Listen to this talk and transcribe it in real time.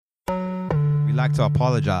like to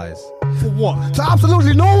apologize. For what? To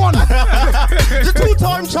absolutely no one. The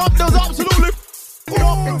two-time champ does absolutely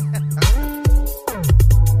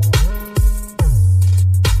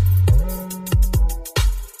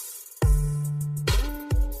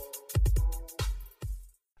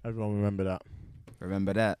Everyone remember that.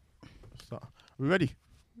 Remember that. So, we ready?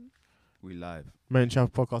 We live. Main Channel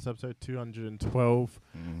Podcast episode 212.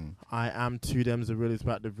 I am Two Dems, the real is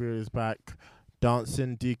back, the real is back.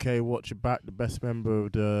 Dancing, DK, watch your back. The best member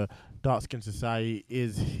of the Dark Skin Society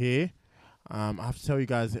is here. I have to tell you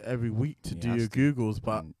guys every week to do your Googles,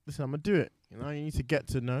 but listen, I'm going to do it. You know, you need to get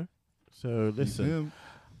to know. So listen,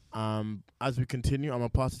 as we continue, I'm going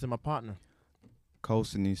to pass it to my partner. Cole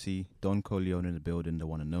Sanusi, Don Corleone in the building, the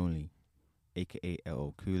one and only, a.k.a.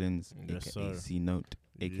 L.O. Coolins, Yes, a.k.a. sir. C-Note,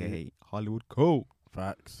 a.k.a. Hollywood Cole.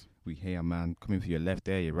 Facts. We here, man. Coming for your left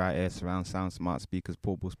ear, your right ear, surround sound, smart speakers,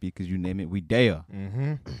 portable speakers, you name it, we there.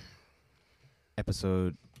 Mm-hmm.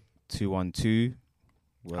 Episode 212.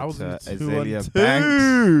 I was in Azalea 212.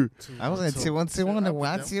 Banks. I was in 212. I want to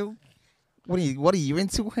watch you. What are you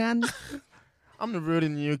into, Han? I'm the real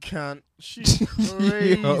and you can't. She's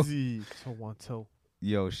crazy. So one till.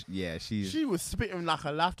 Yo, she's... She was spitting like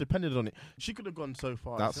her life depended on it. She could have gone so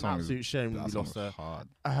far. That It's an song is- absolute shame That we song's lost her. hard.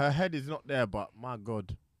 Her head is not there, but my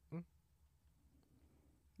God.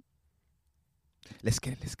 Let's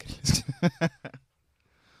get it.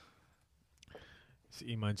 It's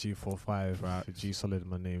Iman G45, right? G solid in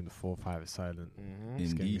my name, the 45 is silent.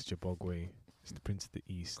 It's Indeed. Gangsta Bogway. It's the Prince of the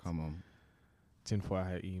East. Come on. Tinfoil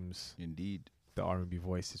hat Eames. Indeed. The R&B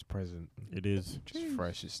voice is present. It is. It's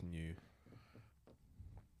fresh, it's new.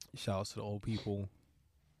 Shouts to the old people,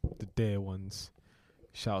 the dare ones.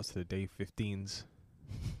 Shouts to the day 15s.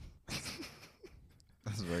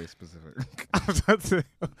 That's very specific.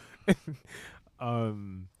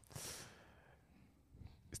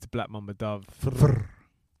 It's the Black Mamba Dove.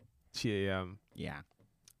 GAM. Yeah.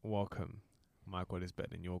 Welcome. My God is better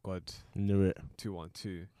than your God. Knew it.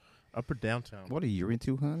 212. Up or downtown? What are you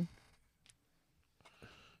into, Han?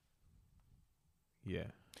 Yeah.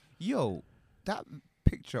 Yo, that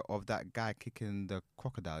picture of that guy kicking the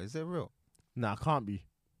crocodile, is it real? Nah, can't be.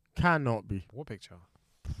 Cannot be. What picture?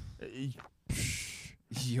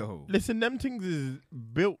 Yo. Listen, them things is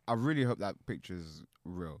built. I really hope that picture's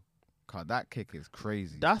real. Cause that kick is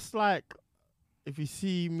crazy. That's like if you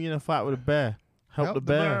see me in a fight with a bear, help the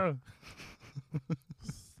bear.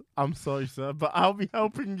 I'm sorry, sir, but I'll be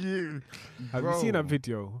helping you. Have you seen that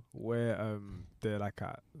video where they're like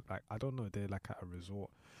at I don't know, they're like at a resort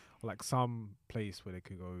or like some place where they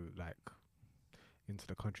could go like into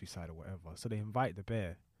the countryside or whatever. So they invite the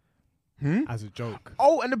bear as a joke.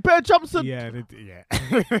 Oh, and the bear jumps up. Yeah, yeah.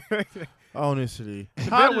 Honestly, bear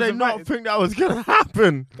how did was they not invited. think that was gonna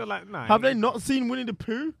happen? They're like, nah. Have they not seen Winnie the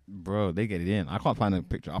Pooh? Bro, they get it in. I can't find a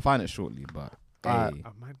picture. I'll find it shortly, but Alright. hey,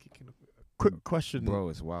 A man kicking a Quick question, bro,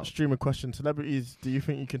 it's wild. streamer question. Celebrities, do you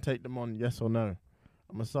think you can take them on? Yes or no?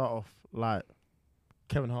 I'm gonna start off like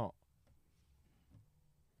Kevin Hart.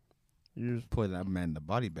 You, Put that man in the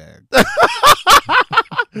body bag.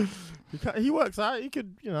 he works out. He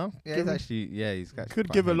could, you know, Yeah, give he's him actually, he's got Could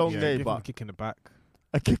give a long day, give him a but kick in the back.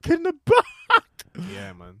 a kick in the butt.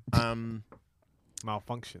 Yeah, man.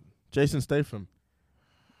 Malfunction. Jason Statham.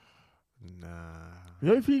 Nah. You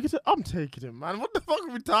know, if he gets it, I'm taking him, man. What the fuck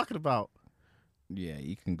are we talking about? Yeah,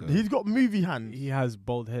 he can go. He's got movie hands. He has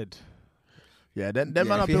bald head. Yeah, then yeah,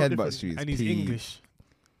 man if are he built headbutts different. you, it's And he's pee. English.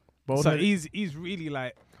 Bald So head. he's really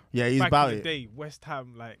like Yeah, he's back about in the it. day, West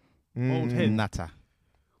Ham, like, Mm. old head. Natter.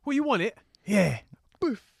 well, you want it? Yeah.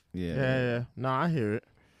 Boof. Yeah. Yeah. No, I hear it.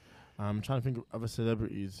 I'm trying to think of other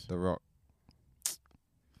celebrities. The Rock.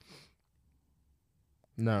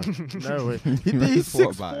 No, no way. You He's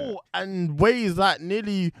thought about 6'4" and weighs like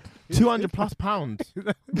nearly 200 plus pounds.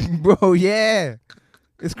 Bro, yeah.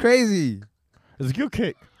 It's crazy. It's a good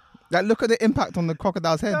kick. Like, look at the impact on the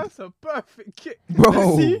crocodile's head. That's a perfect kick.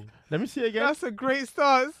 Bro. Let me see again. That's a great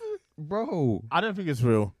start. Bro. I don't think it's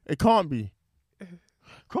real. It can't be.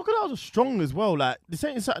 Crocodiles are strong as well. Like, this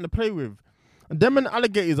ain't something to play with. And them and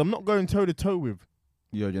alligators, I'm not going toe to toe with.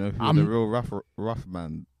 Yo, you know who's I'm- the real rough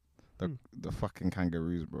man? The fucking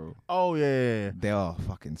kangaroos, bro. Oh yeah. They are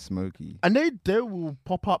fucking smoky. And they will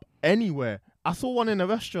pop up anywhere. I saw one in a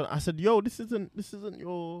restaurant. I said, "Yo, this isn't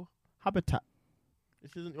your habitat.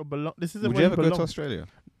 This isn't your This isn't Would where you ever go belong." to Australia?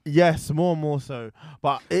 Yes, more and more so.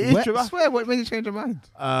 But it is I swear, what made you change your mind?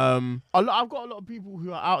 I've got a lot of people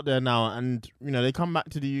who are out there now, and you know they come back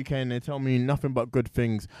to the UK and they tell me nothing but good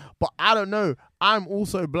things. But I don't know. I'm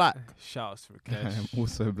also black. Shouts to I am Rakesh.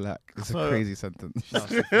 also black. It's So- a crazy sentence. Shouts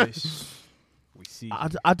to Fish. We see.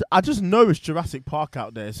 I just know it's Jurassic Park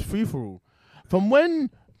out there. It's free for all. From when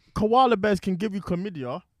koala bears can give you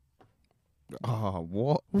chlamydia, Oh,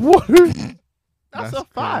 what? what? That's That's a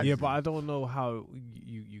fact. crazy. Yeah, but I don't know how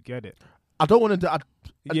you get it. I don't want to.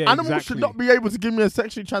 Yeah, Animals exactly. should not be able to give me a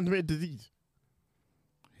sexually transmitted disease.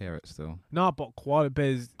 Hear it still. No, but koala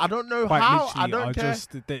bears I don't know quite how. literally I don't are care.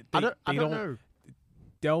 just they I don't don't know.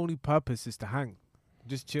 their only purpose is to hang.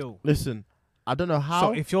 Just chill. Listen, I don't know how.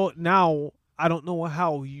 So if you're now, I don't know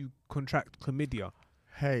how you contract chlamydia.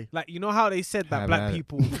 Hey. Like, you know how they said that Have black at it.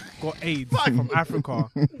 people got AIDS from Africa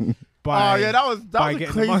by Oh yeah, that was by a getting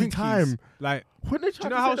the crazy monkeys. time. Like, when they tried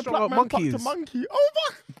know to how say the strong black a man fucked monkey a is? monkey. Oh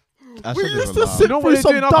my! I We should've used to laughed. sit you know what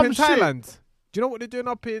through they're doing some up dumb in shit. Thailand? Do you know what they're doing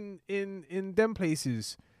up in them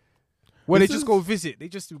places? Where This they just is- go visit. They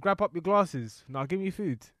just grab up your glasses. Now give me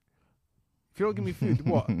food. If you don't give me food,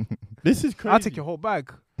 what? This is crazy. I'll take your whole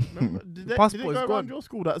bag. Remember, did they passport go is around gone. your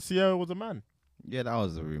school that Sierra was a man? Yeah, that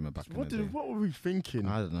was the rumor back in the day. What were we thinking?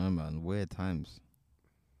 I don't know, man. Weird times.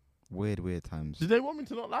 Weird times. Did they want me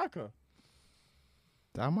to not like her?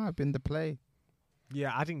 That might have been the play.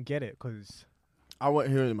 Yeah, I didn't get it because I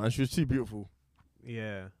wasn't hearing it, man. She was too beautiful.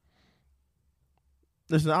 yeah.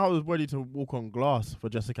 Listen, I was ready to walk on glass for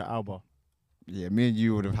Jessica Alba. Yeah, me and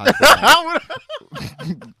you would have had that.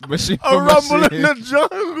 machine A for rumble machine. in the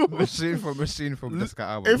jungle. machine from Jessica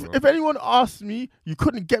Alba. bro. If anyone asked me, you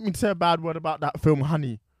couldn't get me to say a bad word about that film,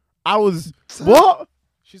 Honey. I was what?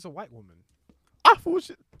 She's a white woman. I thought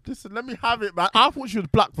she. Listen, let me have it, man. I thought she was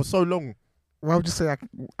black for so long. Why would you say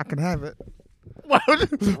I can have it? Why would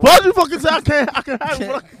you fucking say I can have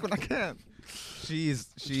it? When I can.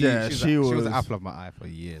 Yeah, She she was was- the apple of my eye for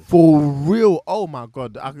years. For real. Oh my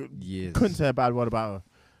god. I Years. couldn't say a bad word about her.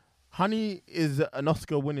 Honey is an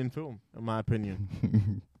Oscar-winning film, in my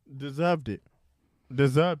opinion. Deserved it.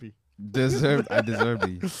 Deserved it. I deserve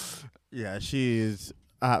it. Yeah, she is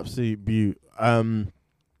absolute beaut.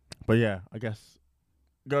 But yeah, I guess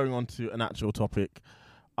going on to an actual topic,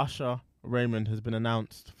 Usher Raymond has been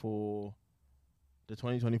announced for the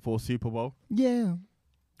 2024 Super Bowl. Yeah.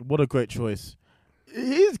 What a great choice.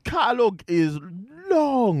 His catalogue is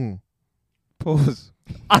long. Pause.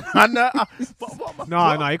 I know.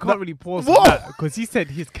 No, you can't really pause What? on that because he said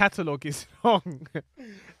his catalogue is long.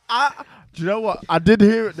 Do you know what? I did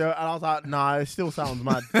hear it though, and I was like, nah, it still sounds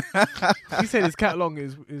mad. He said his catalogue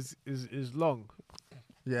is long.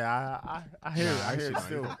 Yeah, I hear it. I hear it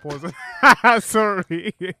still. Pause.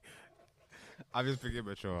 Sorry. I'm just being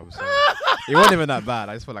immature. I'm sorry. It wasn't even that bad.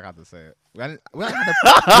 I just felt like I had to say it. We hadn't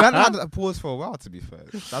had a pause for a while, to be fair.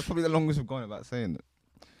 That's probably the longest we've gone about saying it.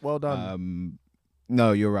 Well done.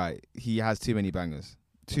 No, you're right. He has too many bangers.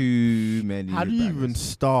 Too many How do you even bangers.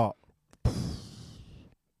 start?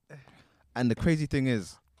 And the crazy thing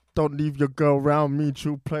is, Don't leave your girl around me,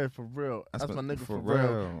 true player for real. That's what- my nigga for real.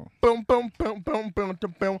 real. Boom, boom, boom, boom, boom, boom,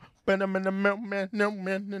 boom.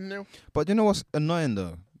 No. But you know what's annoying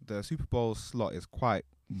though? The Super Bowl slot is quite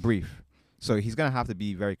brief. So he's going to have to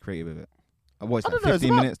be very creative with it. What is I that, don't know, it's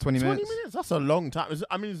 15 about minutes, 20 minutes? That's a long time.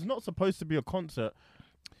 It's not supposed to be a concert.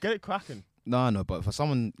 Get it cracking. No, but for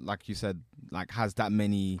someone, like you said, like has that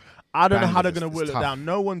many... I don't know how they're Bangers, going to it's will it tough. down.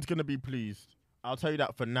 No one's going to be pleased. I'll tell you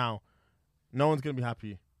that for now. No one's going to be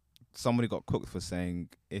happy. Somebody got cooked for saying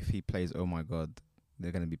if he plays Oh My God,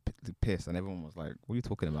 they're going to be pissed. And everyone was like, what are you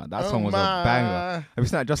talking about? That song was a banger. Have you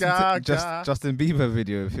seen that Justin Bieber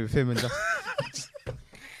video with him and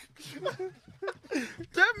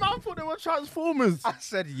Them man thought they were Transformers. I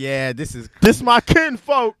said, yeah, this is... This my kin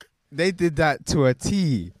folk. They did that to a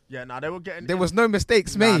T. Yeah, they were getting... There was no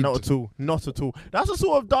mistakes Nah, made. not at all. Not at all. That's the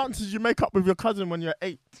sort of dances you make up with your cousin when you're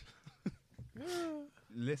 8.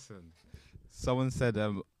 Listen, someone said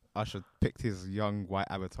Usher picked his young white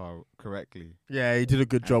avatar correctly. Yeah, he did a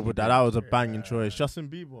good job with that. That was a banging choice. Justin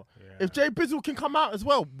Bieber. If Jay Bizzle can come out as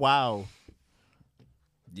well, wow.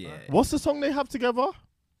 Yeah. What's the song they have together?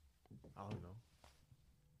 I don't know.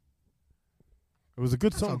 It was a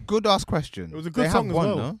good That's a song. good ass question. It was a good They song have as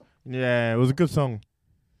one, well. no? Yeah, it was a good song.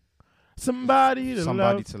 Somebody to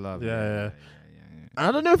love. to love. Yeah.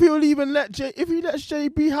 I don't know if he will even let if he lets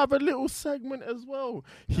JB have a little segment as well.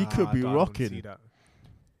 He could be I don't see rocking. that.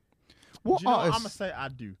 What Do you know what I'm artists? gonna say? I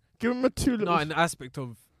do. Give him a 2 little. No, in the aspect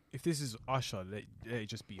of if this is Usher, let it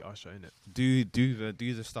just be Usher, innit?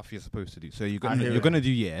 do the stuff you're supposed to do. So I hear it. gonna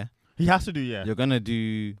do yeah. He has to do. Yeah. You're gonna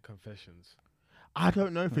do Confessions. I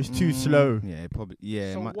don't know if it's too slow. Yeah, probably.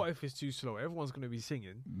 Yeah. So it might- what if it's too slow? Everyone's gonna be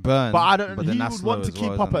singing. burn. But I don't. But then He that's would want slow to as keep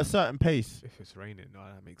well, up isn't at a it? certain pace. If it's raining, no,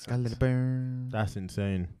 that makes A sense. little burn. That's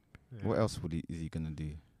insane. Yeah. What else is he gonna do?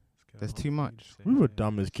 Let's get There's on too with much. it. We were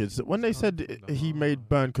dumb as kids. When they said he made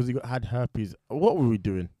burn because he had herpes, what were we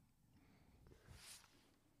doing?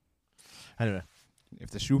 Anyway, If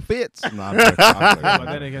the shoe fits. No, I'm But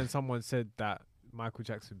then again, someone said that Michael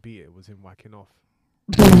Jackson beat it was him whacking off.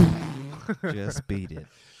 Just beat it.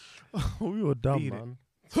 Oh, you're dumb, Beat it. man.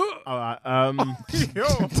 All right.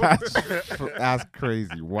 That's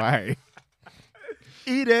crazy. Why?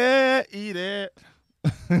 Eat it.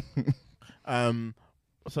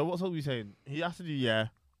 So what song we saying? He has to do yeah.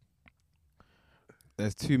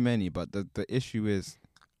 There's too many, but the issue is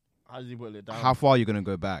How does he whittle it down? how far you're gonna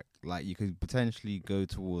go back. Like you could potentially go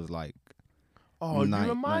towards like Oh, you remind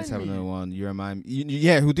me. 9701. You remind me.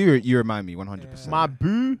 Yeah, who do you remind me 100%. My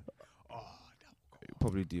boo.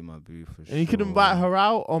 Probably do my boo for sure. And you could invite her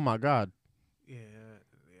out. Oh my god. Yeah.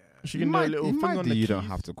 She He can do a might, little he thing might on do the you keys. don't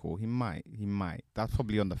have to call. He might. That's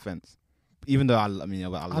probably on the fence. Even though I love I don't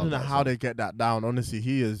know that how song. they get that down. Honestly,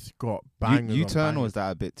 he has got bangers. You on turn, or bangers. is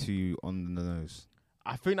that a bit too on the nose?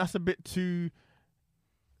 I think that's a bit too.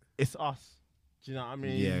 It's us. Do you know what I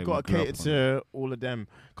mean? Yeah, You've got we to grew cater up on to all of them.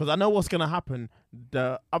 Because I know what's going to happen.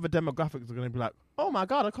 The other demographics are going to be like, oh my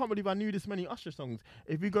God, I can't believe I knew this many Usher songs.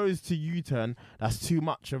 If he goes to U-Turn, that's too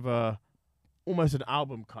much of almost an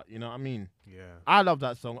album cut. You know what I mean? Yeah. I love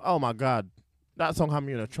that song. Oh my God. That song had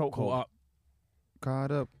me in a chokehold. Caught up.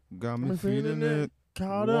 Caught up, got me I'm feeling it.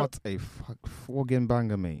 Caught What up. a fucking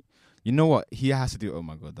banger, mate. You know what? He has to do Oh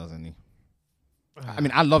My God, doesn't he? I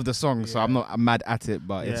mean, I love the song, so I'm not mad at it,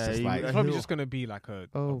 but it's Yeah, just like, It's probably just gonna be like a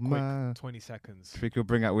oh quick my. 20 seconds. If we could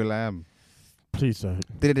bring out Will I Am. Please don't.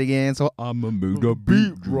 Did it again, so I'ma move the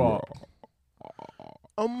beat drop.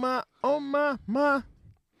 Oh my.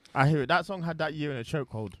 I hear it. That song had that year in a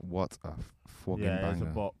chokehold. What a fucking Yeah, it's a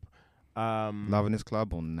banger. bop. Loving this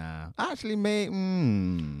club or nah? Actually, mate,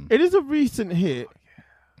 It is a recent hit.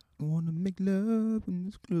 wanna make love in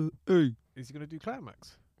this club. Hey. Is he gonna do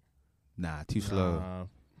climax? Nah, too slow. Nah.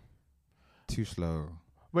 Too slow.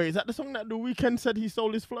 Wait, is that the song that The Weeknd said he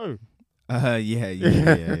stole his flow?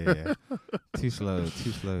 Yeah. Too slow.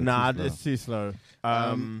 Nah, too slow. it's too slow.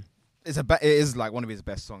 It is like one of his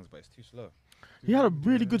best songs, but it's too slow. He had a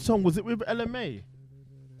really good song. Was it with LMA?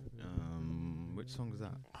 Which song is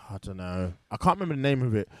that? I don't know. I can't remember the name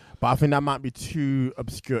of it, but I think that might be too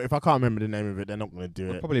obscure. If I can't remember the name of it, they're not going to do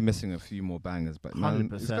We're it. probably missing a few more bangers, but no,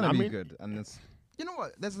 100%. it's gonna I be mean- good. And it's, you know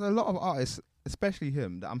what? There's a lot of artists, especially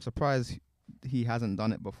him, that I'm surprised he hasn't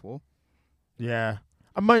done it before. Yeah.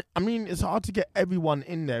 I mean, it's hard to get everyone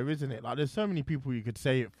in there, isn't it? Like, there's so many people you could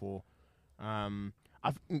say it for.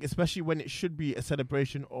 I think especially when it should be a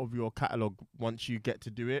celebration of your catalogue once you get to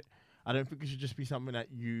do it. I don't think it should just be something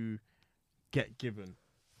that you get given.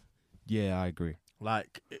 Yeah, I agree.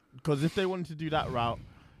 Like, because if they wanted to do that route,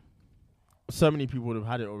 so many people would have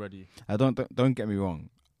had it already. Don't get me wrong.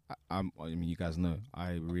 I mean, you guys know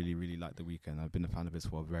I really, really like The Weeknd. I've been a fan of his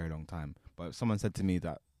for a very long time. But if someone said to me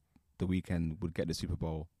that The Weeknd would get the Super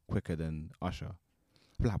Bowl quicker than Usher,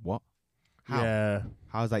 I'd be like, what? How? Yeah.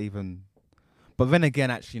 How's that even? But then again,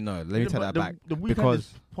 actually, no. Let me take that back. The Weeknd because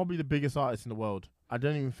is probably the biggest artist in the world. I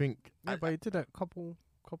don't even think. Yeah, but he did that couple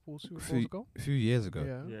Super Bowls ago. a few years ago.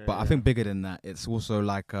 Yeah. Yeah, But I think bigger than that, it's also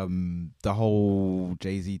like the whole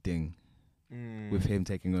Jay-Z thing with him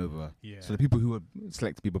taking over. Yeah. So the people who were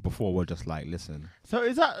selected people before were just like, listen, So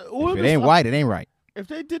is that all if of it the ain't stuff- white, it ain't right. If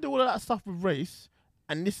they did all of that stuff with race,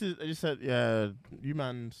 and this is, they just said, yeah, you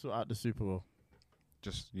man sort out the Super Bowl.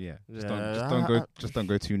 Just Yeah, don't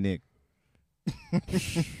go too Nick.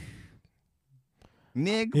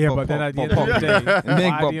 Nick. Yeah, pop, but then pop, at the end pop, of the day, pop. at Nick the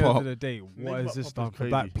pop, end pop. of the day, what Nick has this pop done is for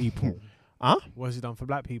black crazy. people? Huh? What has it done for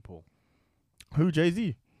black people? Who,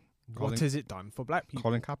 Jay-Z? Colin- What has it done for black people?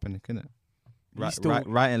 Colin Kaepernick, innit? He's still-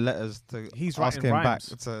 Writing letters to He's ask writing him rhymes.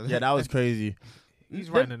 back. To Yeah, that was crazy. He's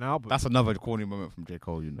writing an album. That's another corny moment from J.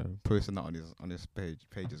 Cole, you know, posting that on his page.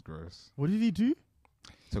 Page is gross. What did he do?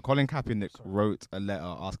 So Colin Kaepernick wrote a letter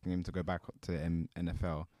asking him to go back to the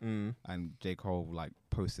NFL, and J. Cole like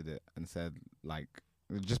posted it and said like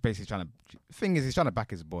just basically trying to. Thing is, he's trying to back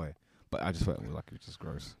his boy, but I just felt it was just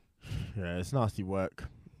gross. Yeah, it's nasty work.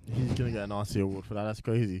 He's gonna get a nasty award for that. That's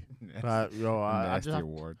crazy. Like, yo, I Nasty just,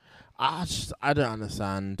 award. I don't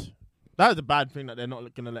understand. That is a bad thing that they're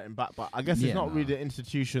not gonna let him back. But I guess Yeah, it's not really the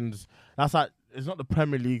institutions. That's like, it's not the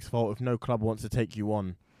Premier League's fault if no club wants to take you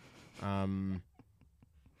on.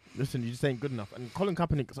 Listen, you just ain't good enough. And Colin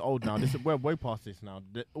Kaepernick's old now. We're way past this now.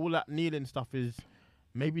 All that kneeling stuff is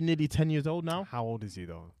maybe nearly 10 years old now. How old is he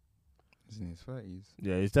though? He's in his 30s.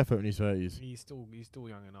 Yeah, he's definitely in his 30s. He's still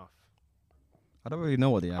young enough. I don't really know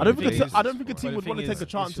what the. I don't think average age I is don't think a for it. team the would want to thing take a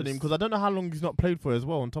is, chance it's on him just- because I don't know how long he's not played for as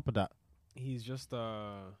well. On top of that, He's just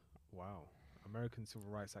wow, American civil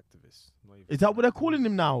rights activist. Not even- is that what they're calling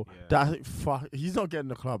him now? Yeah. Fuck, he's not getting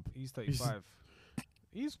the club. He's 35.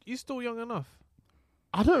 He's still young enough.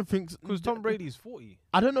 I don't think Because Tom Brady's 40.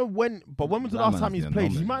 I don't know when, but when was the That last man's time he's the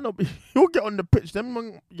played? He anomaly. might not be. He'll get on the pitch.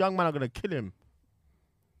 Them young men are gonna kill him.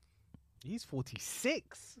 He's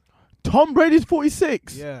 46. Tom Brady's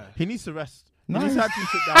 46. Yeah. He needs to rest. No, he needs to actually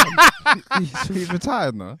sit down. he's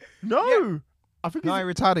retired now. No, I think No, he's he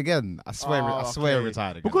retired again. I swear, Oh, I swear, okay. he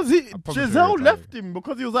retired again. because I promise you he Giselle retired. left him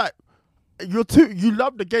because he was like, you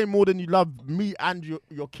love the game more than you love me and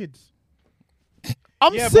your kids.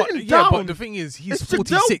 I'm sitting down. but the thing is, he's It's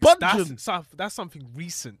Giselle 46. Bundchen. That's something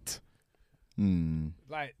recent. Mm.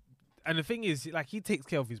 Like, and the thing is, like, he takes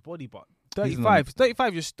care of his body, but He's not-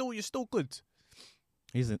 35, you're still good.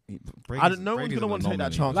 He's a, I don't. No one's gonna want to take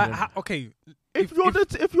that chance. Like, on him. okay, If you're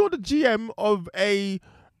the GM of a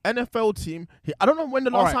NFL team, I don't know when the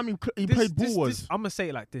last Alright, time he played ball was. I'm gonna say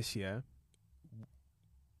it like this, yeah.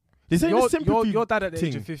 This ain't a sympathy. Your dad at the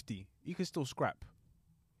age thing. of 50, you can still scrap.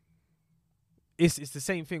 It's the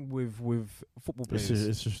same thing with football players.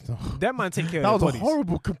 It's just That man take care that of was their a bodies.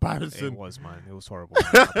 horrible It comparison. was, man. It was horrible.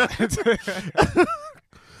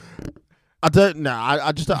 I don't know.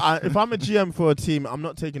 If I'm a GM for a team, I'm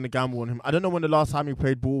not taking the gamble on him. I don't know when the last time he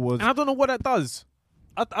played ball was. And I don't know what that does.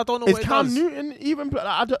 I don't know Is what it Cam does. Newton even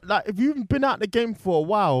like if you've been out the game for a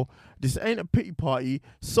while? This ain't a pity party.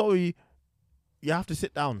 Sorry, you have to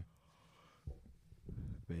sit down.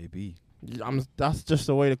 baby. That's just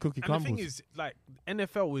the way the cookie And crumbles. the thing is, like,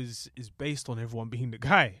 NFL is based on everyone being the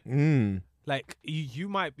guy. Like, you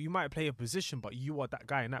might play a position, but you are that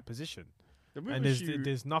guy in that position. And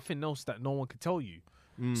there's nothing else that no one can tell you.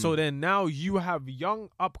 So then now you have young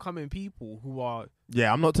upcoming people who are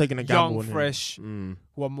I'm not taking a gamble young, on him. fresh, who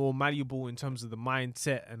are more malleable in terms of the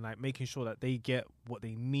mindset and like making sure that they get what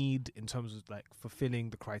they need in terms of like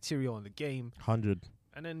fulfilling the criteria on the game. 100.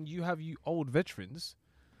 And then you have old veterans.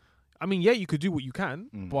 I mean, yeah, you could do what you can,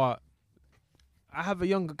 but I have a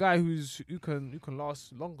younger guy who can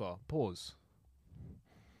last longer. Pause.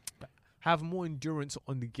 Have more endurance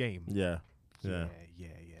on the game. Yeah. Yeah.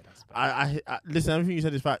 That's bad. I listen. Everything you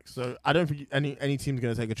said is fact. So I don't think any team's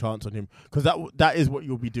gonna take a chance on him because that is what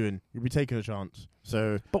you'll be doing. You'll be taking a chance.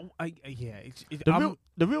 So But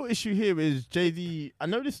the real issue here is Jay-Z. I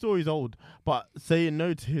know this story's old, but saying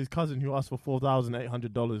no to his cousin who asked for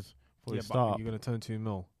 $4,800 for his but start. you're gonna turn $2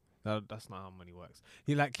 million. That's not how money works.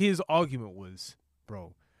 His argument was,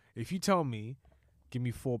 bro, if you tell me, give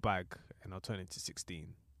me 4 bag and I'll turn it to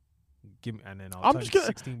 16. Give me, and then I'll I'm turn just it to gonna.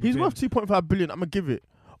 16. He's within- worth 2.5 billion. I'm gonna give it.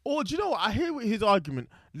 Or do you know what? I hear his argument.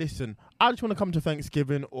 Listen, I just want to come to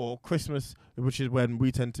Thanksgiving or Christmas, which is when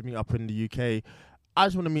we tend to meet up in the UK. I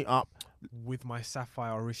just want to meet up. with my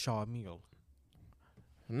Sapphire Richard meal.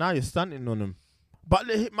 Now you're stunting on him. But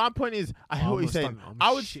my point is, I hear what he's saying.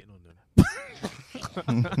 I would. shitting on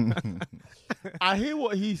them. I hear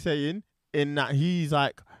what he's saying in that he's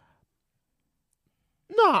like,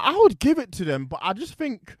 no, I would give it to them, but I just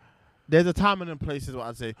think there's a time and a place is what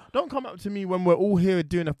I'd say. Don't come up to me when we're all here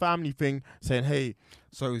doing a family thing saying, hey,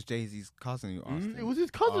 So it was Jay-Z's cousin who asked it him. was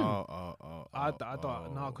his cousin. I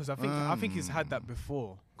don't know because I think he's had that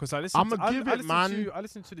before. Because I I'ma give it, man. I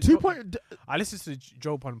listened to the 2 Joe, point. I listened to the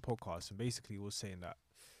Joe Budden podcast and basically he was saying that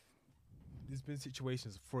there's been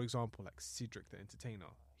situations, for example, like Cedric the Entertainer.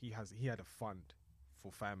 He had a fund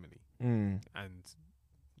for family and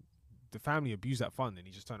the family abused that fund and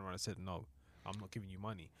he just turned around and said, "No, I'm not giving you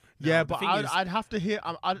money." Yeah, Now, the but thing is- I'd have to hear.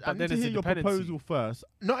 I But need then to it's hear a your dependency. proposal first.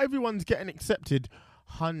 Not everyone's getting accepted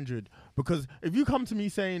 100 because if you come to me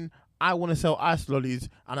saying I want to sell ice lollies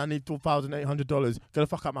and I need $4,800, get the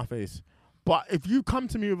fuck out my face. But if you come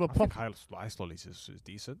to me with a I think proper Ice Lollies is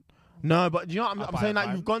decent. no, but you know what I'll I'm buy saying? it, Like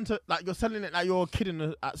man. you've gone to like you're selling it like you're a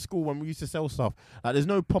kid at school when we used to sell stuff. Like there's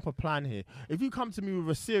no proper plan here. If you come to me with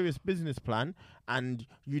a serious business plan and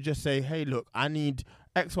you just say, "Hey, look, I need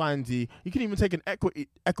X, Y, and Z," you can even take an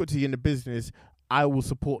equity in the business. I will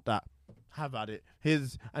support that. Have at it.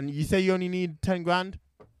 And you say you only need 10 grand.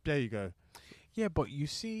 There you go. Yeah, but you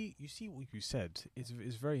see what you said. It's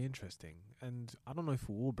very interesting, and I don't know if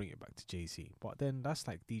we'll all bring it back to Jay-Z, but then that's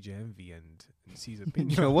like DJ Envy and Caesar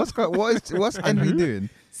Pina. Yo, what's Envy doing?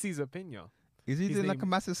 Caesar Pina. Is he His doing like name-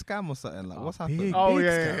 a massive scam or something? Like, Oh, what's big. happening? Oh Big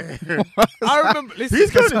yeah. I remember. Listen,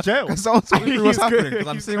 He's going to jail. Someone tell me what's He's happening good. because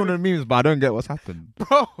I'm He's seeing all the memes, but I don't get what's happened.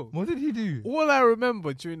 bro. What did he do? All I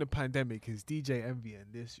remember during the pandemic is DJ Envy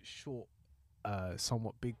and this short,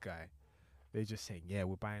 somewhat big guy. They're just saying, "Yeah,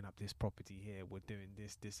 we're buying up this property here. We're doing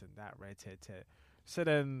this and that." Right, tear. So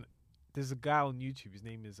then there's a guy on YouTube. His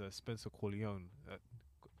name is Spencer Corleone.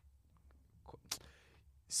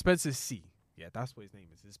 Spencer C. Yeah, that's what his name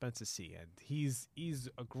is. It's Spencer C. And he's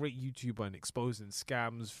a great YouTuber and exposing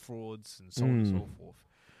scams, frauds, and so on and so forth.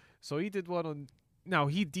 So he did one on. Now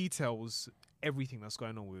he details everything that's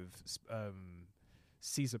going on with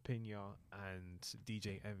Cesar Pina and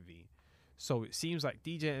DJ Envy. So it seems like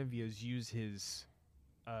DJ Envy has used his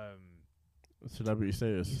celebrity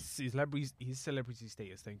status. His celebrity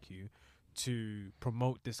status, thank you, to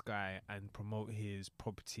promote this guy and promote his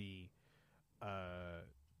property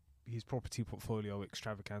portfolio,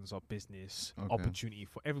 extravaganza, business opportunity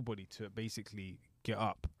for everybody to basically get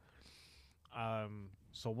up.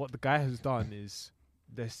 So what the guy has done is,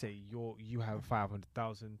 let's say you have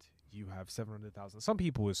 500,000, you have 700,000. Some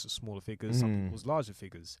people is smaller figures, some people's larger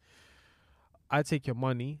figures. I take your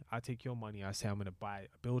money. I say I'm going to buy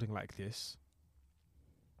a building like this,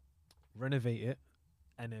 renovate it,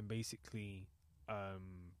 and then basically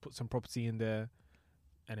put some property in there,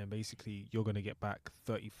 and then basically you're going to get back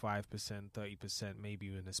 35%, 30%, maybe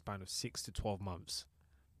in a span of 6 to 12 months.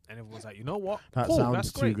 And everyone's like, you know what? That cool, sounds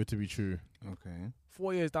that's too great. good to be true. Okay.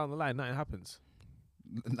 4 years down the line, nothing happens.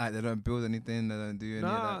 Like they don't build anything, they don't do any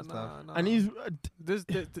of that stuff. And he's There's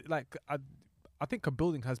like I think a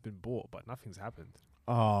building has been bought, but nothing's happened.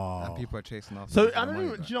 And people are chasing after. So I don't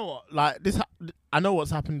even. Do you know what? Like this, I know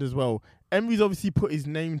what's happened as well. Emery's obviously put his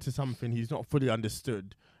name to something he's not fully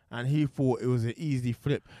understood, and he thought it was an easy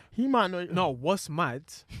flip. He might not. No, what's mad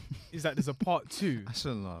is that there's a part 2. I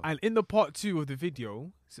shouldn't laugh. And in the part 2 of the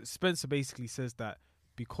video, Spencer basically says that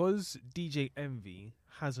because DJ Envy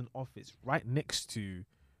has an office right next to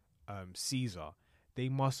Caesar, they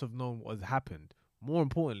must have known what had happened. More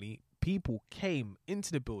importantly, people came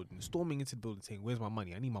into the building, storming into the building saying, "Where's my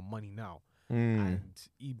money? I need my money now." And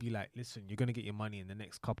he'd be like, "Listen, you're going to get your money in the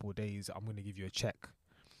next couple of days. I'm going to give you a check."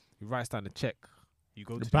 He writes down the check. You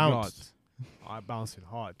go to the yard. I'm bouncing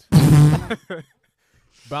hard.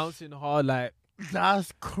 Bouncing hard like...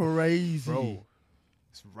 That's crazy. Bro,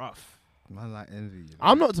 it's rough. Man, like Envy. You know?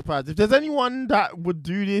 I'm not surprised. If there's anyone that would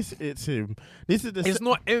do this, it's him. This is the. It's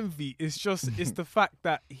not envy. It's just it's the fact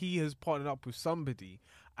that he has partnered up with somebody,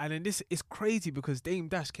 and then this is crazy because Dame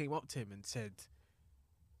Dash came up to him and said,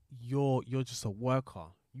 "You're just a worker.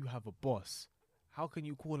 You have a boss. How can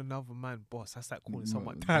you call another man boss? That's like calling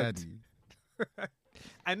someone dad."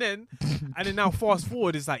 And then now fast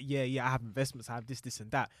forward, it's like, yeah, I have investments, I have this and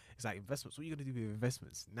that. It's like, investments, what are you going to do with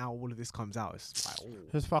investments? Now all of this comes out. It's like, oh.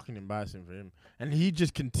 It's fucking embarrassing for him. And he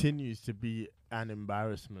just continues to be an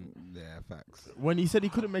embarrassment. Yeah, facts. When he said he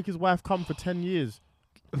couldn't make his wife come for 10 years.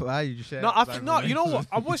 Why you share? No, you know what?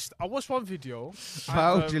 I watched one video.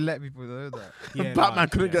 How would you let people know that? Yeah, Batman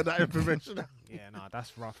couldn't get that information. Yeah,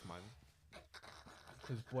 that's rough, man.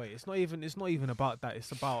 Because boy, it's not even about that.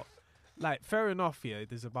 It's about, like, fair enough, yeah.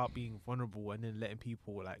 There's about being vulnerable and then letting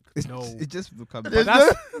people like know. It just becomes.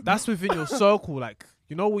 But that's within your circle. Like,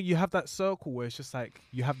 you know, when you have that circle where it's just like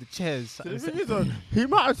you have the chairs. The thing is, he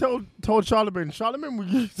might have told Charlemagne. Charlemagne will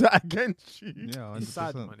use that against you. Yeah, 100%. It's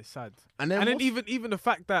sad, man. It's sad. And then even the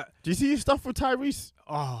fact that do you see his stuff with Tyrese?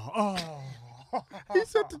 He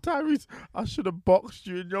said to Tyrese, "I should have boxed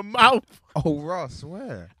you in your mouth." Oh, Ross,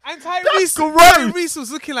 where? And Tyrese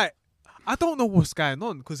was looking like, I don't know what's going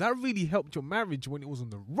on because that really helped your marriage when it was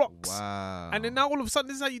on the rocks. Wow. And then now all of a sudden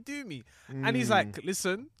this is how you do me. And he's like,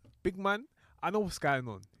 listen, big man, I know what's going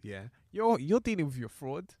on. Yeah, you're dealing with your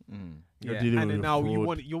fraud. You're Yeah, dealing and with then now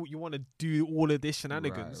fraud. you want to do all of this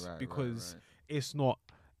shenanigans Right, because right.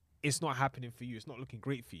 it's not happening for you. It's not looking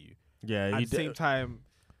great for you. Yeah, At the same time,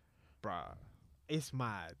 bruh, it's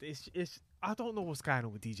mad. It's I don't know what's going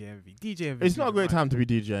on with DJ Envy. DJ Envy. it's not a great time to be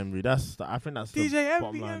DJ Envy. I think that's DJ the bottom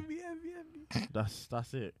Envy, line. Envy.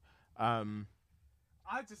 That's it. I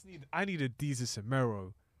need a Jesus and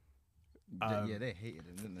Mero. Yeah, they hated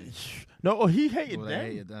him, didn't they? No, he hated Well, them. they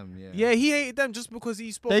hated them, yeah. Yeah, he hated them just because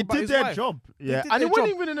he spoke They about did his their wife. job. They Yeah, did and their it wasn't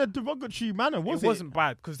job. even in a derogatory manner, was it? It wasn't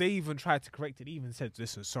bad because they even tried to correct it. They even said,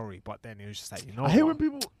 "Listen, sorry," but then it was just like, you know, I hate what?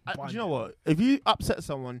 when people. Do you know what? If you upset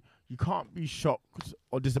someone, you can't be shocked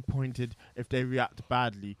or disappointed if they react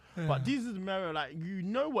badly. But this is Mero, like, you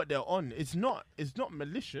know what they're on. It's not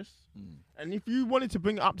malicious. And if you wanted to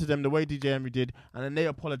bring it up to them the way DJ Emery did, and then they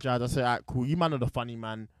apologize, I say, "Alright, cool. You man are the funny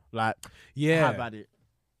man. Like, have at it."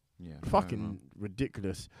 Yeah. Fucking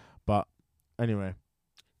ridiculous. But anyway,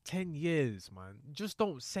 10 years, man. Just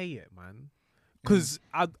don't say it, man. Because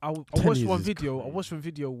I 10 watched years one is video. crazy. I watched one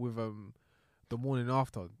video with the morning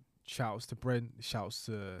after. Shouts to Brent. Shouts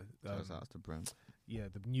to Shouts to Brent. yeah,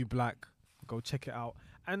 the New Black. Go check it out.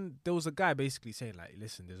 And there was a guy basically saying, like,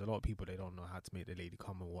 listen, there's a lot of people, they don't know how to make the lady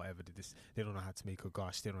come or whatever. They don't know how to make her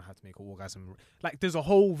gush. They don't know how to make her orgasm. Like, there's a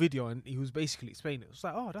whole video, and he was basically explaining it. It was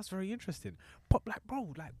like, oh, that's very interesting. But, like,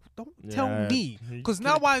 bro, like, don't tell me. Because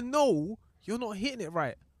now I know you're not hitting it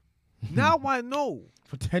right. Now I know.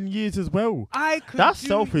 for 10 years as well. I could That's do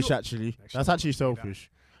selfish, your- actually. Actually, That's actually don't do that.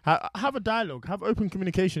 selfish. Have a dialogue. Have open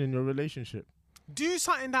communication in your relationship. Do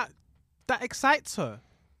something that excites her.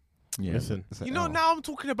 Yeah, Listen. it's a You know, L. now I'm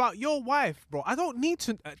talking about your wife, bro. I don't need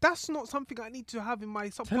to. That's not something I need to have in my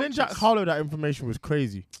subconscious. Telling Jack Harlow that information was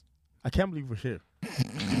crazy. I can't believe we're here.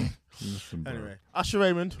 Listen, bro. Anyway, Usher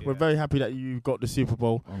Raymond, we're Yeah. very happy that you got the Super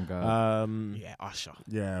Bowl. On God. Yeah, Usher.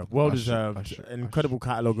 Yeah, well Usher, deserved. Usher, An incredible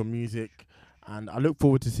catalogue of music, and I look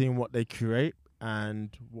forward to seeing what they curate and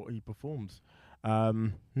what he performs.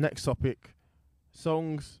 Next topic: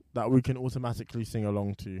 songs that we can automatically sing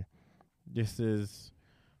along to. This is,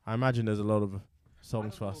 I imagine, there's a lot of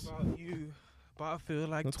songs for us. About you, but I feel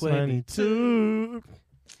like 22.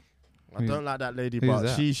 I Who's- don't like that lady, who's but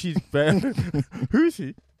that? she's very. Who is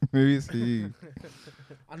she? Who is he?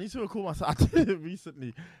 I need to recall myself. I did it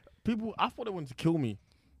recently. People, I thought they wanted to kill me.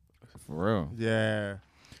 For real. Yeah.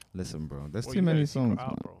 Listen, bro. There's Well, too you many better seek her songs. out,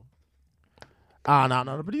 man. bro.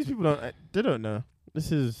 No. But these people don't. They don't know.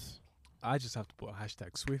 This is. I just have to put a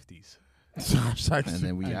hashtag Swifties. And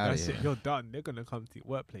then we And out of that's here. it. You're done. They're gonna come to your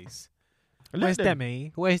workplace. Let Where's them-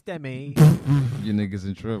 Demi? Where's Demi? You niggas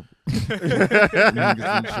in trouble. You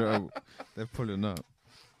niggas in trouble. They're pulling up.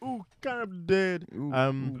 Ooh, kind of dead. Ooh,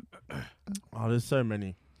 Oh, there's so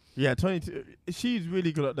many. Yeah, 22. She's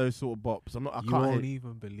really good at those sort of bops. I You can't won't hate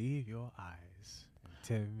even believe your eyes.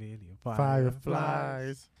 10 million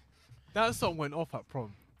Fireflies. That song went off at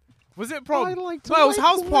prom. Was it prom? I like No, it was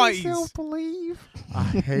house parties. Believe. I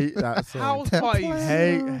hate that song. House That parties.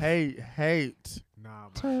 Hate. Nah,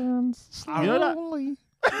 man. Turns You know that- slowly.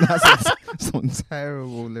 That's some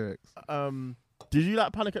terrible lyrics. Did you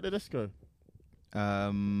like Panic at the Disco?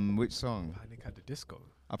 Which song? Panic at the Disco.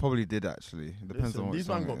 I probably did actually. Depends Listen, on what these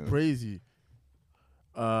song man it got is. crazy.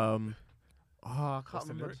 I can't What's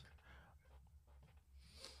the remember. lyric?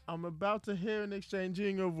 I'm about to hear an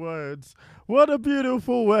exchanging of words. What a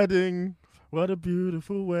beautiful wedding. What a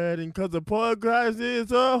beautiful wedding. 'Cause the poor guys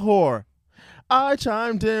is a whore. I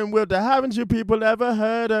chimed in with the haven't you people ever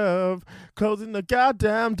heard of closing the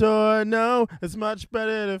goddamn door? No, it's much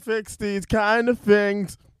better to fix these kind of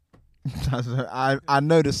things. I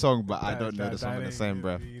know the song, but I don't know the song in the same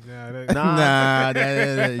breath. Nah. Nah,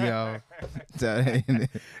 yo. That ain't it.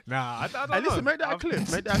 Nah, I don't Hey, know. listen, make that a I've- clip.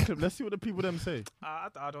 Make that a clip. Let's see what the people them say. I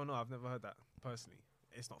don't know. I've never heard that personally.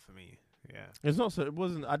 It's not for me. Yeah. It's not so. It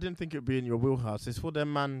wasn't. I didn't think it'd be in your wheelhouse. It's for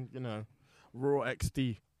them, man. You know, raw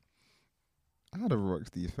XD. I had a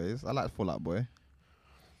Rockstar phase. I liked Fall Out Boy.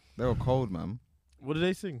 They were cold, man. What did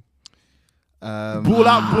they sing? Ball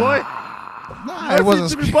Out Boy. Nah, Mercy it wasn't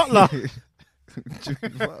Jimmy Butler. Jimmy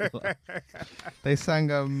Butler. They sang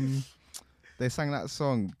that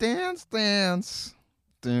song, Dance Dance.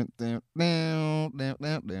 Dun, dun, dun, dun,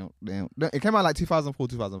 dun, dun, dun. It came out like 2004,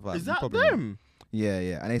 2005. Is You that probably know. them?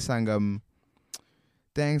 Yeah. And they sang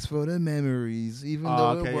Thanks for the memories, even Oh,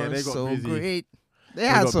 though okay, it yeah, was they got so busy. great. They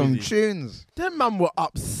had got some busy. tunes. Them man were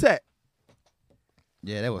upset.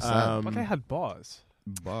 Yeah, they were sad. But they had bars.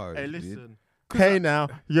 Bars, Hey, dude. listen. Hey now,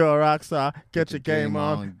 you're a rock star. Get your game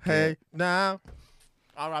on. Hey now.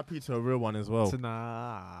 R.I.P. to a real one as well.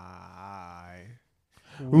 Tonight.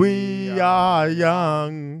 We are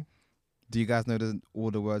young. Do you guys know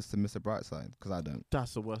all the words to Mr. Brightside? Because I don't.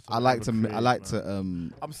 That's the worst. I like to.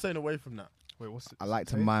 I'm staying away from that. Wait, what's it? I like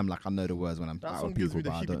to say? mime like I know the words when I'm That out song with gives me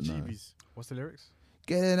people, the but I don't know. heebie-jeebies. What's the lyrics?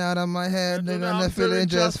 Getting out of my head, Yeah, and I'm I'm feeling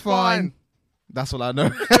just fine. fine. That's all I know.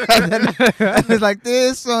 And then it's like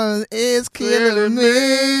this song is killing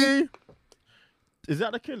me. Is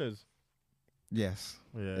that the Killers? Yes,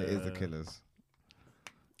 Yeah, it is the Killers.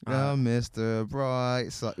 Ah. Mr.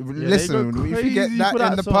 Brightside. they Listen, go if you get crazy that for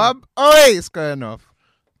that in the song. pub, oi, it's going off.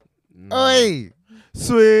 Nah. Oi.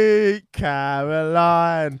 Sweet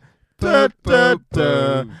Caroline. Da, da,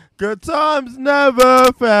 da. Good times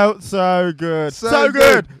never felt so good. So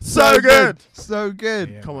good. So good.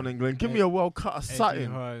 Yeah, Come on, man. England. Give me a world cut of Eddie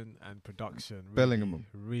something. Hearn and production. Bellingham.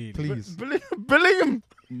 Really. Please. Billingham.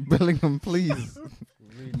 Billingham, please.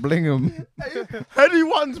 Blingham. Eddie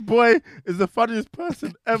One's boy is the funniest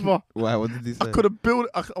person ever. Wow, what did he say? I could have built.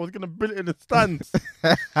 I was gonna build it in the stands.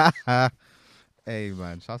 Hey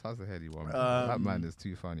man, shout out to Heady One. Bro. That man is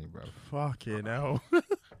too funny, bro. Fucking hell.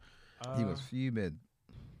 He was fuming.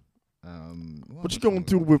 What you gonna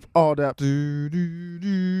do with all that? Do do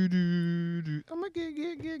do do do. I'ma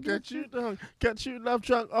Get you drunk, get you love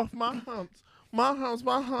drunk off my humps. My humps,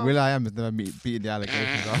 my humps. Will I Am is never beating the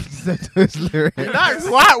allegations after those lyrics. Nice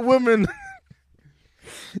white woman.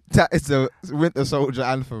 That is a Winter Soldier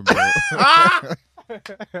anthem, bro.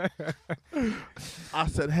 I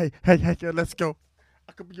said, hey, girl, let's go.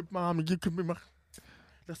 I could be your mom and you could be my.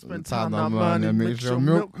 Let's spend time on money, and make sure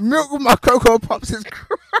milk. milk with my Cocoa Pops is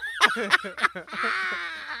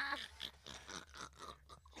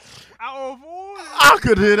Out of all, I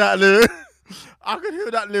could hear that lyric. I could hear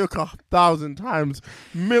that lyric 1,000 times.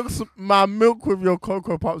 My milk with your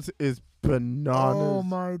Cocoa Pops is bananas. Oh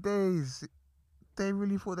my days! They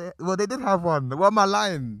really thought they did have one. What am I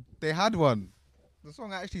lying? They had one. The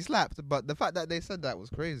song actually slapped, but the fact that they said that was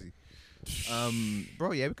crazy.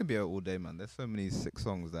 Bro, yeah, we can be here all day, man. There's so many sick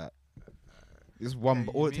songs that it's one.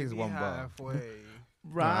 All it takes is one bar.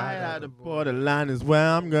 Right at the borderline is where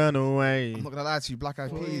I'm gonna wait. I'm not gonna lie to you, Black Eyed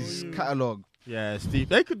Peas catalog Yeah, Steve.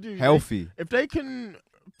 They could do healthy, if they can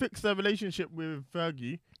fix their relationship with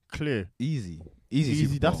Fergie. Clear, easy.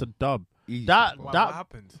 That's a dub. Easy That- Super Bowl. that- what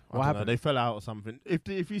happened? I What don't know, happened? they fell out or something.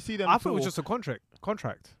 If you see them, I thought it was tour- just a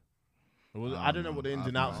contract. I don't know what the ins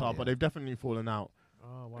and outs are, but they've definitely fallen out.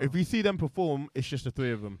 Oh wow. If you see them perform, it's just the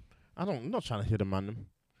three of them. I'm not trying to hear the man.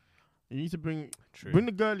 You need to bring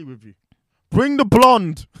the girlie with you. Bring the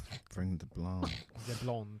blonde. Bring the blonde. the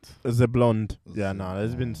blonde. The blonde. Yeah, The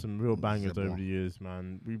there's been blonde. some real bangers The over blonde. the years,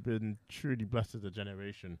 man. We've been truly blessed as a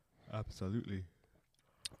generation. Absolutely.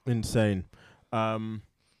 Insane.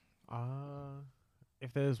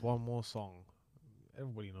 If there's one more song,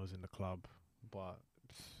 everybody knows in the club, but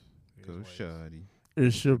it is Go what it is. shawty.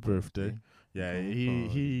 It's your birthday. Yeah, Go he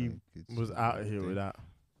party like it's was your out of here birthday. with that.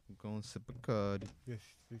 Go and sip a card. Yes,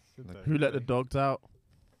 Like, Who let the dogs out?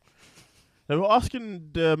 They were asking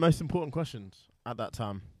the most important questions at that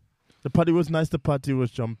time. The party was nice. The party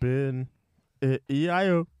was jumping.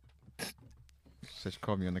 E-I-O. Said she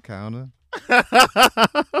called me on the counter.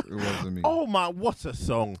 It wasn't me. Oh my, what a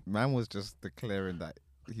song. Man was just declaring that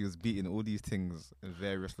he was beating all these things in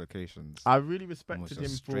various locations. I really and was respected him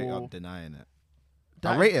just straight for up denying it.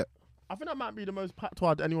 that. I rate it. I think that might be the most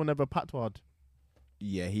patois anyone ever patois.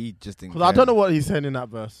 Yeah, he just didn't. Because I don't know what he's saying in that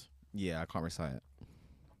verse. Yeah, I can't recite it.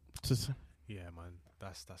 Just, Yeah, man,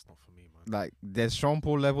 that's not for me, man. Like, there's Sean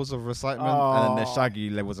Paul levels of recitement, and then there's Shaggy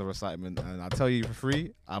levels of recitement. And I tell you for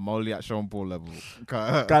free, I'm only at Sean Paul level.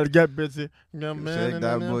 gotta get busy. Shake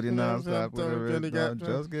that booty now, stop with the wrist down.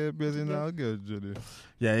 Just get busy now, get jitty.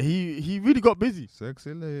 Yeah, he really got busy.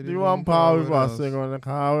 Sexy lady. Do you want power with us? Sing on the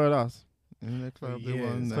car with us. In the club, the Yeah,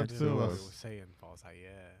 one so I next didn't know to what he us. was saying, but I was like, yeah.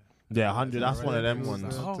 Yeah, 100. That's one of them It was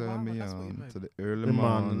ones. that. Oh, Turn wow, me that's what you on meant. to the early Come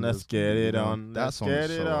on, morning. let's get it on. That Let's song get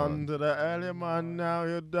is it so on hard. to the early man. Now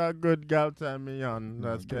you're the good gal. Turn me on.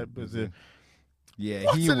 Let's get busy. Yeah,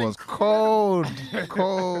 What he an was cold.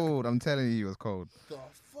 Cold. I'm telling you, he was cold.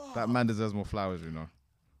 That man deserves more flowers, you know.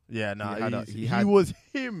 Yeah, nah, he he had- was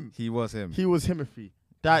him. He was him. He was Himothy.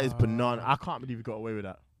 That is Ah. banana. I can't believe he got away with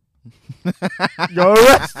that. Yo,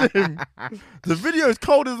 arrest him. The video is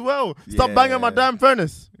cold as well. Stop banging my Yeah. damn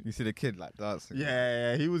furnace. You see the kid like dancing.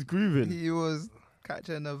 Yeah, he was grooving. He was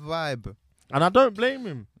catching a vibe. And I don't blame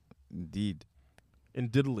him. Indeed. In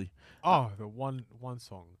diddly. Oh, the one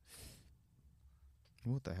song.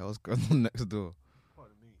 What the hell's going on next door?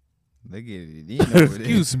 Pardon me. They get it. He know what it is.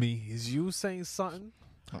 Excuse me, is you saying something?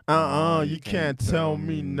 You can't tell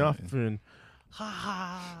me nothing. Ha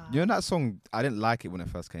ha. You know that song? I didn't like it when it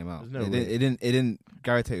first came out. There's no it way. didn't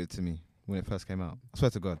gravitate to me when it first came out. I swear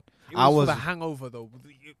to God. It I was was- for the Hangover though.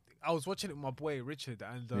 I was watching it with my boy Richard,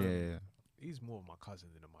 and Yeah. he's more of my cousin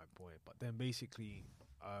than my boy. But then basically,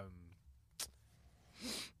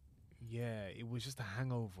 yeah, it was just a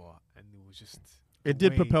hangover, and it was just. It the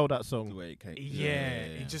did way- propel that The song. way it came. Yeah,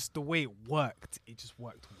 it just the way it worked. It just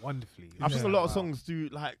worked wonderfully. I think a lot of Wow. songs do,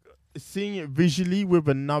 like, seeing it visually with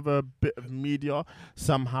another bit of media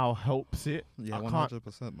somehow helps it. Yeah, I can't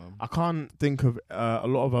 100%, man. I can't think of a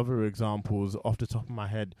lot of other examples off the top of my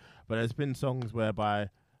head, but there's been songs whereby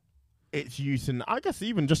it's used in, I guess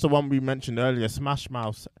even just the one we mentioned earlier, Smash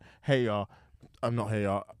Mouth, Hey Ya. I'm not Hey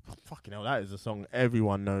Ya. Fucking hell, that is a song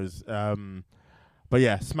everyone knows. But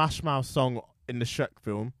yeah, Smash Mouth song in the Shrek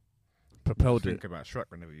film propelled Think it about Shrek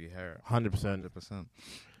whenever you hear it. 100%. 100%.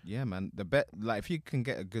 Yeah, man. The bet, like, if you can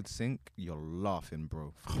get a good sync, you're laughing,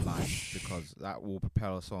 bro, for life, because that will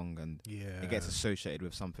propel a song and Yeah, it gets associated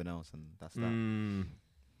with something else, and that's that.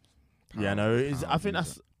 Yeah, Power- no, it's, power I think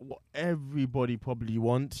music. that's what everybody probably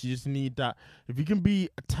wants. You just need that. If you can be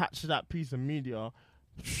attached to that piece of media,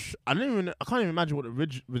 I can't even imagine what the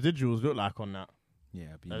residuals look like on that.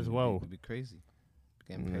 Yeah, as well. It'd be crazy.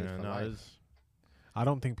 Getting paid for no, life. it's- I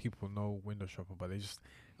don't think people know Window Shopper, but they just.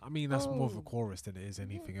 I mean, that's more of a chorus than it is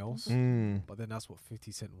anything else. But then that's what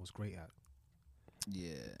 50 Cent was great at.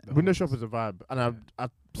 Yeah. The Window whole- Shop is a vibe,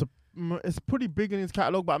 and it's pretty big in his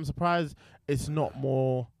catalog. But I'm surprised it's not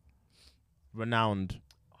more renowned.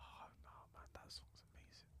 Oh no, man, that song's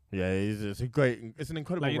amazing. Yeah, it's a great. It's an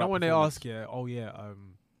incredible. Like, you know rap when they performance. ask,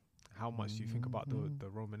 how much do you think about the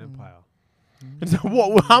Roman Empire?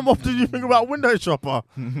 What? How much did you think about Window Shopper?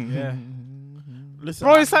 Yeah. Listen,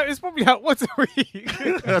 Bro, it's probably like once a week.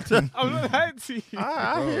 I'm not lying to you.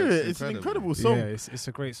 I Bro, hear it's it. It's an incredible. incredible song. Yeah, it's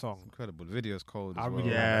a great song. Incredible. The video's cold I as well. really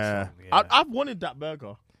like Yeah, that song, yeah. I've wanted that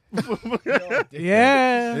burger.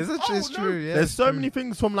 Yeah. It's true, yeah. There's it's so true. many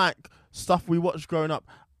things from like stuff we watched growing up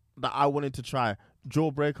that I wanted to try.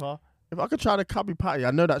 Jawbreaker. If I could try the Krabby Patty,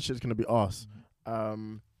 I know that shit's gonna be arse. That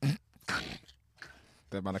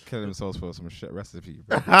man are killing themselves for some shit recipe.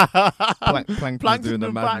 Bro. Plankton's Plankton's doing the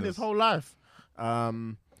been fighting madness. his whole life. Yeah,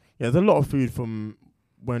 there's a lot of food from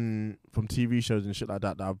TV shows and shit like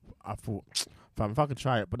that I thought, fam, if I could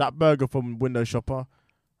try it. But that burger from Window Shopper,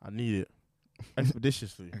 I need it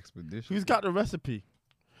expeditiously. Expedition. Who's got the recipe?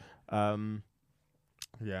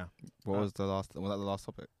 Yeah. What was the last? Was that the last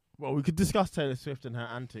topic? Well, we could discuss Taylor Swift and her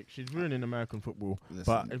antics. She's ruining American football. Listen,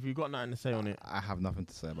 But if you've got nothing to say on it, I have nothing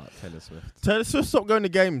to say about Taylor Swift. Taylor Swift, stop going to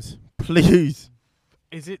games, please.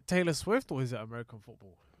 Is it Taylor Swift or is it American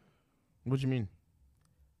football? What do you mean?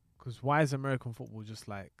 Because why is American football just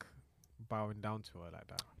like bowing down to her like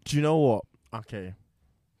that? Do you know what? Okay,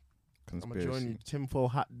 I'm gonna join Conspiracy. you. Tinfoil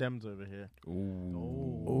hat Dems over here.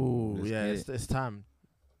 Ooh. Oh, Let's yeah, get it's time.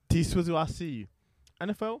 T Swizzle, I see you.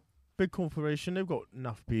 NFL, big corporation, they've got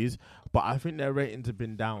enough bees, but I think their ratings have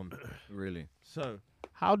been down. Really? So,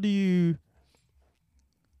 how do you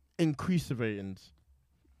increase the ratings?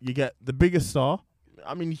 You get the biggest star.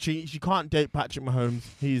 I mean, she can't date Patrick Mahomes.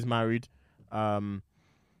 He's married.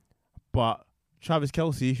 But Travis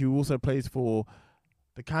Kelce, who also plays for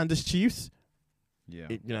the Kansas Chiefs,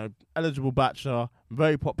 Yeah. eligible bachelor,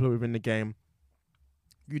 very popular within the game.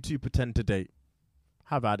 You two pretend to date.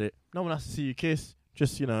 Have at it. No one has to see you kiss.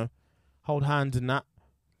 Just, hold hands and that.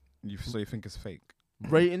 So you think it's fake?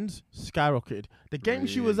 Ratings skyrocketed. The game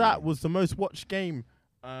she was at Really? was the most watched game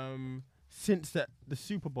since the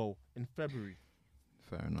Super Bowl in February.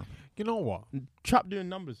 Fair enough. You know what? Trap doing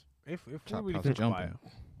numbers. If we Trap really house think about it,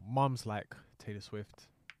 jumping. mums like Taylor Swift.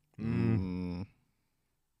 Mm.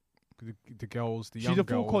 The girls, the She's young a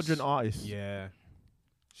girls. full quadrant artist. Yeah.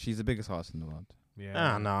 She's the biggest artist in the world.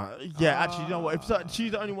 Yeah. Nah. Yeah, actually, you know what?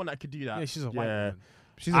 She's the only one that could do that. Yeah, she's a white woman.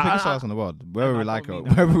 She's the biggest artist in the world, whether And we I like don't it,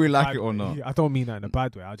 mean that whether we in a like bad it or way. not. I don't mean that in a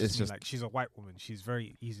bad way. I It's just mean just- like she's a white woman. She's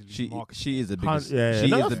very easily She marketed. is the biggest. Yeah, She no,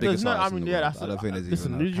 is that's- the biggest there's no- artist I mean, in the yeah, world. that's. I don't think there's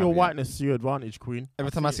Listen, even. use your whiteness to your advantage, Queen.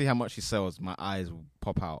 Every time I see how much she sells, my eyes will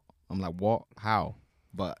pop out. I'm like, what? How?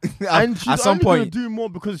 But And she's at some only gonna point, do more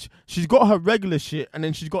because she's got her regular shit, and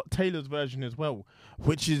then she's got Taylor's version as well,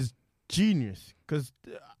 which is genius. Because,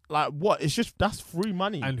 what? It's just that's free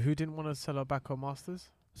money. And who didn't want to sell her back her masters?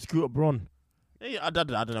 Scooter Braun. Yeah, I don't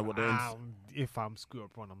know what they're. If I'm Scooter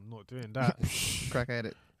Braun, I'm not doing that. crack at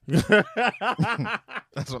it.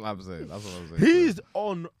 That's what I'm saying. That's what I'm saying. He's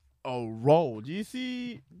on a roll. Do you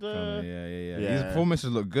see the? Yeah. Yeah. His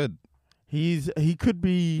performances look good. He could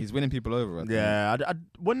be. He's winning people over. I think. Yeah.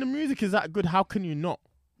 When the music is that good, how can you not?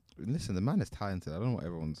 Listen, the man is talented. I don't know what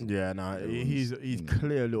everyone's. Yeah, no, he's Everyone's-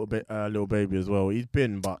 clear a little bit, little baby as well. He's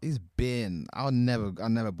been, but He's been. I never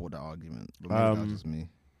bought that argument. But maybe that's just me.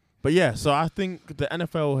 yeah. So I think the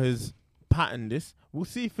NFL has patterned this. We'll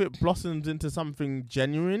see if it blossoms into something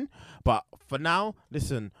genuine. But for now,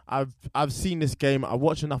 listen, I've seen this game. I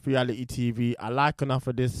watch enough reality TV. I like enough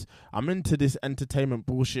of this. I'm into this entertainment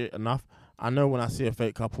bullshit enough. I know when I see a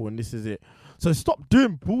fake couple and this is it. So stop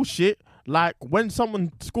doing bullshit. Like when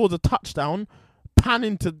someone scores a touchdown, pan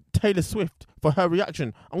into Taylor Swift for her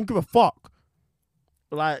reaction. I don't give a fuck.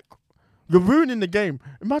 Like, you're ruining the game.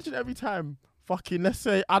 Imagine every time fucking, let's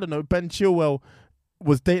say, I don't know, Ben Chilwell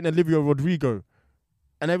was dating Olivia Rodrigo.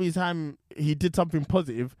 And every time he did something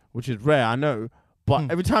positive, which is rare, I know,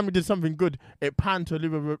 but every time he did something good, it panned to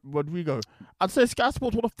Olivia Rodrigo. I'd say Sky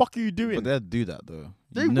Sports, what the fuck are you doing? But they'd do that though.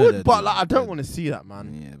 They You know would, they'd but do like, that. I don't They'd- want to see that,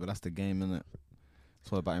 man. Yeah, but that's the game, innit?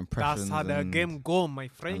 It's all about impressions. That's how the and, game go, my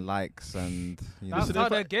and friend. likes and That's Listen, how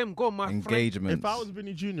if I- the game go, my friend. engagements. If I was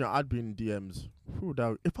Vinny Jr., I'd be in DMs. Who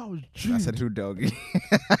doubt? If I was Jude, I said who doggy.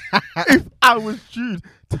 if I was Jude,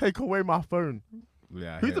 take away my phone.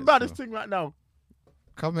 Yeah. I Who's hear the it baddest still. thing right now?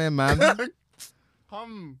 Come in, man.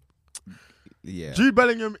 Yeah. Jude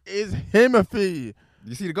Bellingham is Himothy.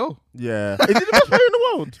 You see the goal? Yeah. Is he the best player in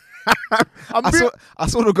the world? I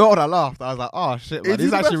saw the goal and I laughed. I was like, oh shit, man, Is he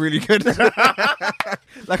he's the actually best? really good.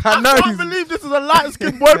 Like I know I can't he's believe this is a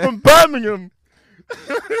light-skinned boy from Birmingham.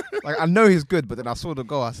 like I know he's good, but then I saw the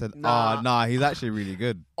goal. I said, Nah. nah, he's actually really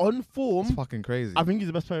good. On It's form, fucking crazy. I think he's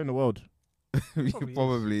the best player in the world.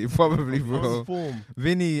 probably, On bro. form.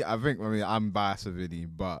 Vinny, I'm biased with Vinny,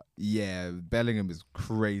 but yeah, Bellingham is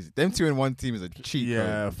crazy. Them two in one team is a cheat code.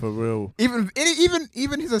 Yeah, for real.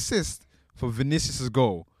 Even his assist for Vinicius'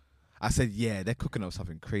 goal. I said, yeah, they're cooking up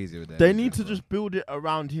something crazy with that. They need to just build it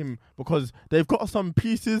around him because they've got some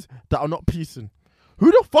pieces that are not piecing. Who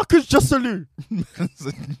the fuck is Joselu?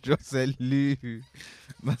 Joselu.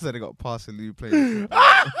 Man said they got Parcelu playing.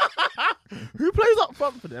 Who plays up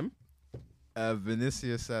front for them?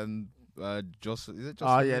 Vinicius and Is it Joselu?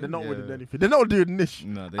 Oh, yeah, they're not winning anything. They're not doing niche.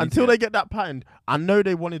 No, Until they get that pattern. I know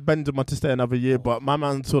they wanted Benzema to stay another year, but my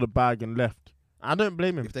man saw the bag and left. I don't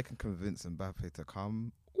blame him. If they can convince Mbappe to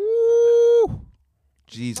come, ooh,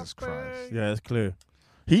 Jesus Christ. Yeah, it's clear.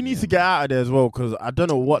 He needs to get out of there as well because I don't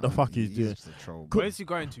know what the fuck he's doing. Just a troll. Where's he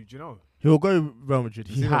going to? Do you know? He'll go Real Madrid.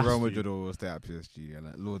 He has Real to. Madrid or stay at PSG.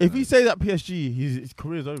 And Lord If knows. he stays at PSG, his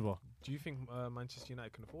career's over. Do you think Manchester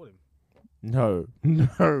United can afford him? No.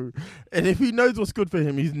 And if he knows what's good for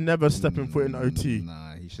him, he's never stepping foot in OT.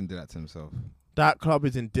 Nah, he shouldn't do that to himself. That club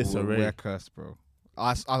is in disarray. We're cursed, bro.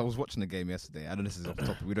 I was watching the game yesterday. I know this is off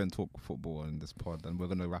topic. We don't talk football on this pod, and we're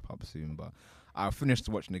gonna wrap up soon. But I finished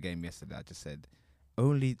watching the game yesterday. I just said,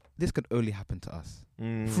 this could only happen to us.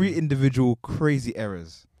 3 individual crazy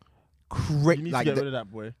errors. You need to get rid of that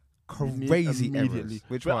boy. Crazy immediately. errors.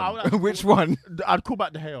 Which But I one? would have- Which one? I'd call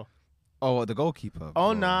back De Gea. Oh, the goalkeeper.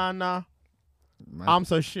 Oh, bro. nah. Man, I'm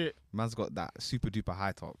so shit. man's got that super duper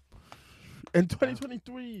high top. In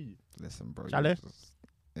 2023. Listen, bro. Chalet?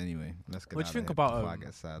 Anyway, let's get What do out you think of here about before I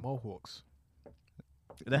get sad. Mohawks?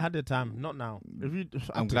 They had their time. Not now.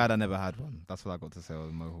 I'm glad I never had one. That's what I got to say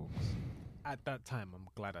with Mohawks. At that time, I'm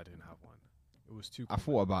glad I didn't have one. It was too. I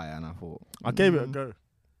thought about it and I thought. I gave it a go.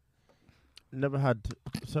 Never had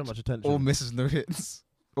so much attention. All misses, no hits.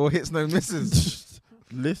 All hits, no misses.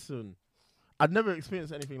 Listen, I'd never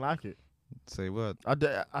experienced anything like it. Say word.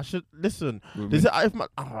 I should listen. Women,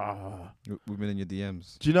 women in your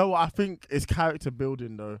DMs. Do you know what I think is character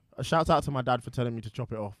building though? A shout out to my dad for telling me to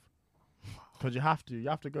chop it off. Because you have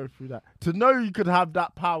to go through that to know you could have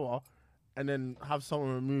that power, and then have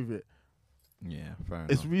someone remove it. Yeah, fair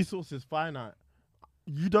It's enough. resources finite.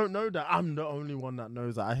 You don't know that. I'm the only one that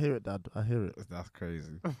knows that. I hear it, Dad. I hear it. That's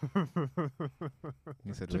crazy.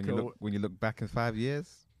 He said Took when you look back in 5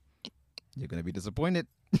 years, you're gonna be disappointed.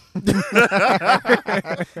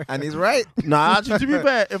 And he's right. Nah, actually, to be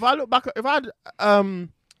fair, if I look back, if I had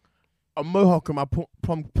a mohawk in my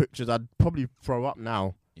prom pictures, I'd probably throw up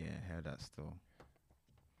now. Yeah, I hear that still.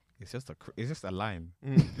 It's just a line.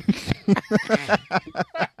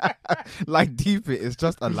 Like deep it's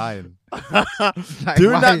just a line. Like,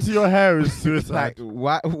 Doing that to your hair is suicide.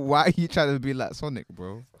 Like why are you trying to be like Sonic,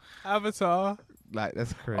 bro? Avatar. Like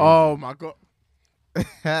that's crazy. Oh my god,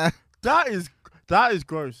 that is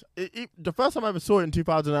gross. The first time I ever saw it in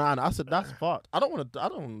 2009, I said that's fucked. I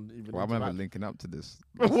don't even. Why am I ever linking up to this?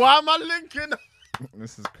 Why am I linking?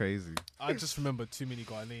 This is crazy. I just remember too many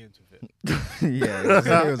Ghanaians with it.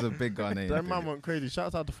 Yeah, it was a big Ghanaian. That man went crazy.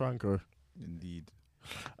 Shout out to Franco. Indeed.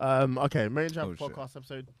 Okay, Main Chat Oh, shit. Podcast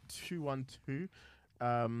episode 212.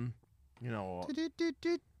 You know what?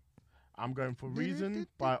 I'm going for Reason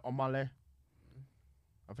by Omale.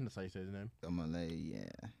 I think that's how you say his name. Omale,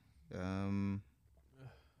 yeah.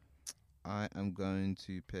 I am going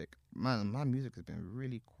to pick. Man, my music has been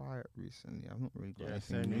really quiet recently. I've not really got Yeah,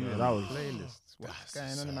 anything same new here. on That my was- playlists. What's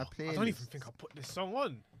going on in my playlist? I don't even think I put this song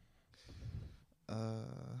on.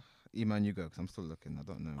 Iman, you go, because I'm still looking. I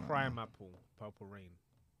don't know. right Crime now. Apple, Purple Rain.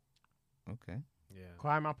 Okay. Yeah.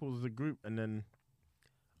 Crime Apples is a group, and then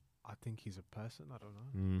I think he's a person. I don't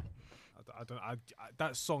know. I don't.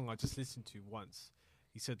 That song I just listened to once.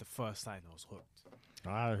 He said the first line. I was hooked.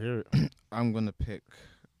 I hear it. I'm going to pick,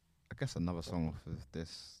 I guess, another song off of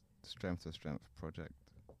this Strength to Strength project.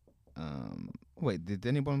 Wait, did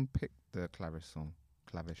anyone pick the Clavish song?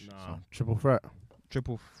 Clavish song? Triple Threat.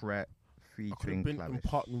 Triple Threat I could featuring have been in Clavish.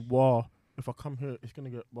 Part Noir. If I come here, it's gonna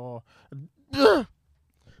get bar.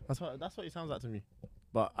 That's what he sounds like to me.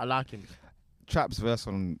 But I like him. Trap's verse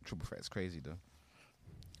on Triple Threat is crazy though.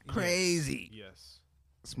 Crazy. Yes.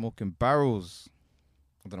 Smoking barrels.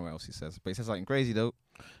 I don't know what else he says, but he says something crazy though.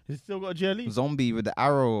 He's still got a GLE. Zombie with the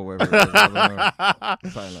arrow or whatever it is. I don't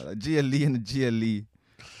know. Something like that. GLE and the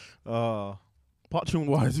GLE. Parching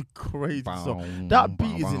Noir is a crazy song. That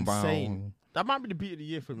beat is insane. That might be the beat of the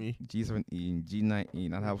year for me. G17,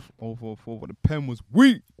 G19. I'd have 044, but the pen was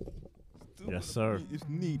weak. Yes, sir. It's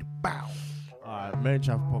need bow. Alright, Main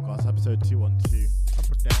Chat Podcast, episode 212.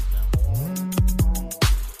 Up or down, down.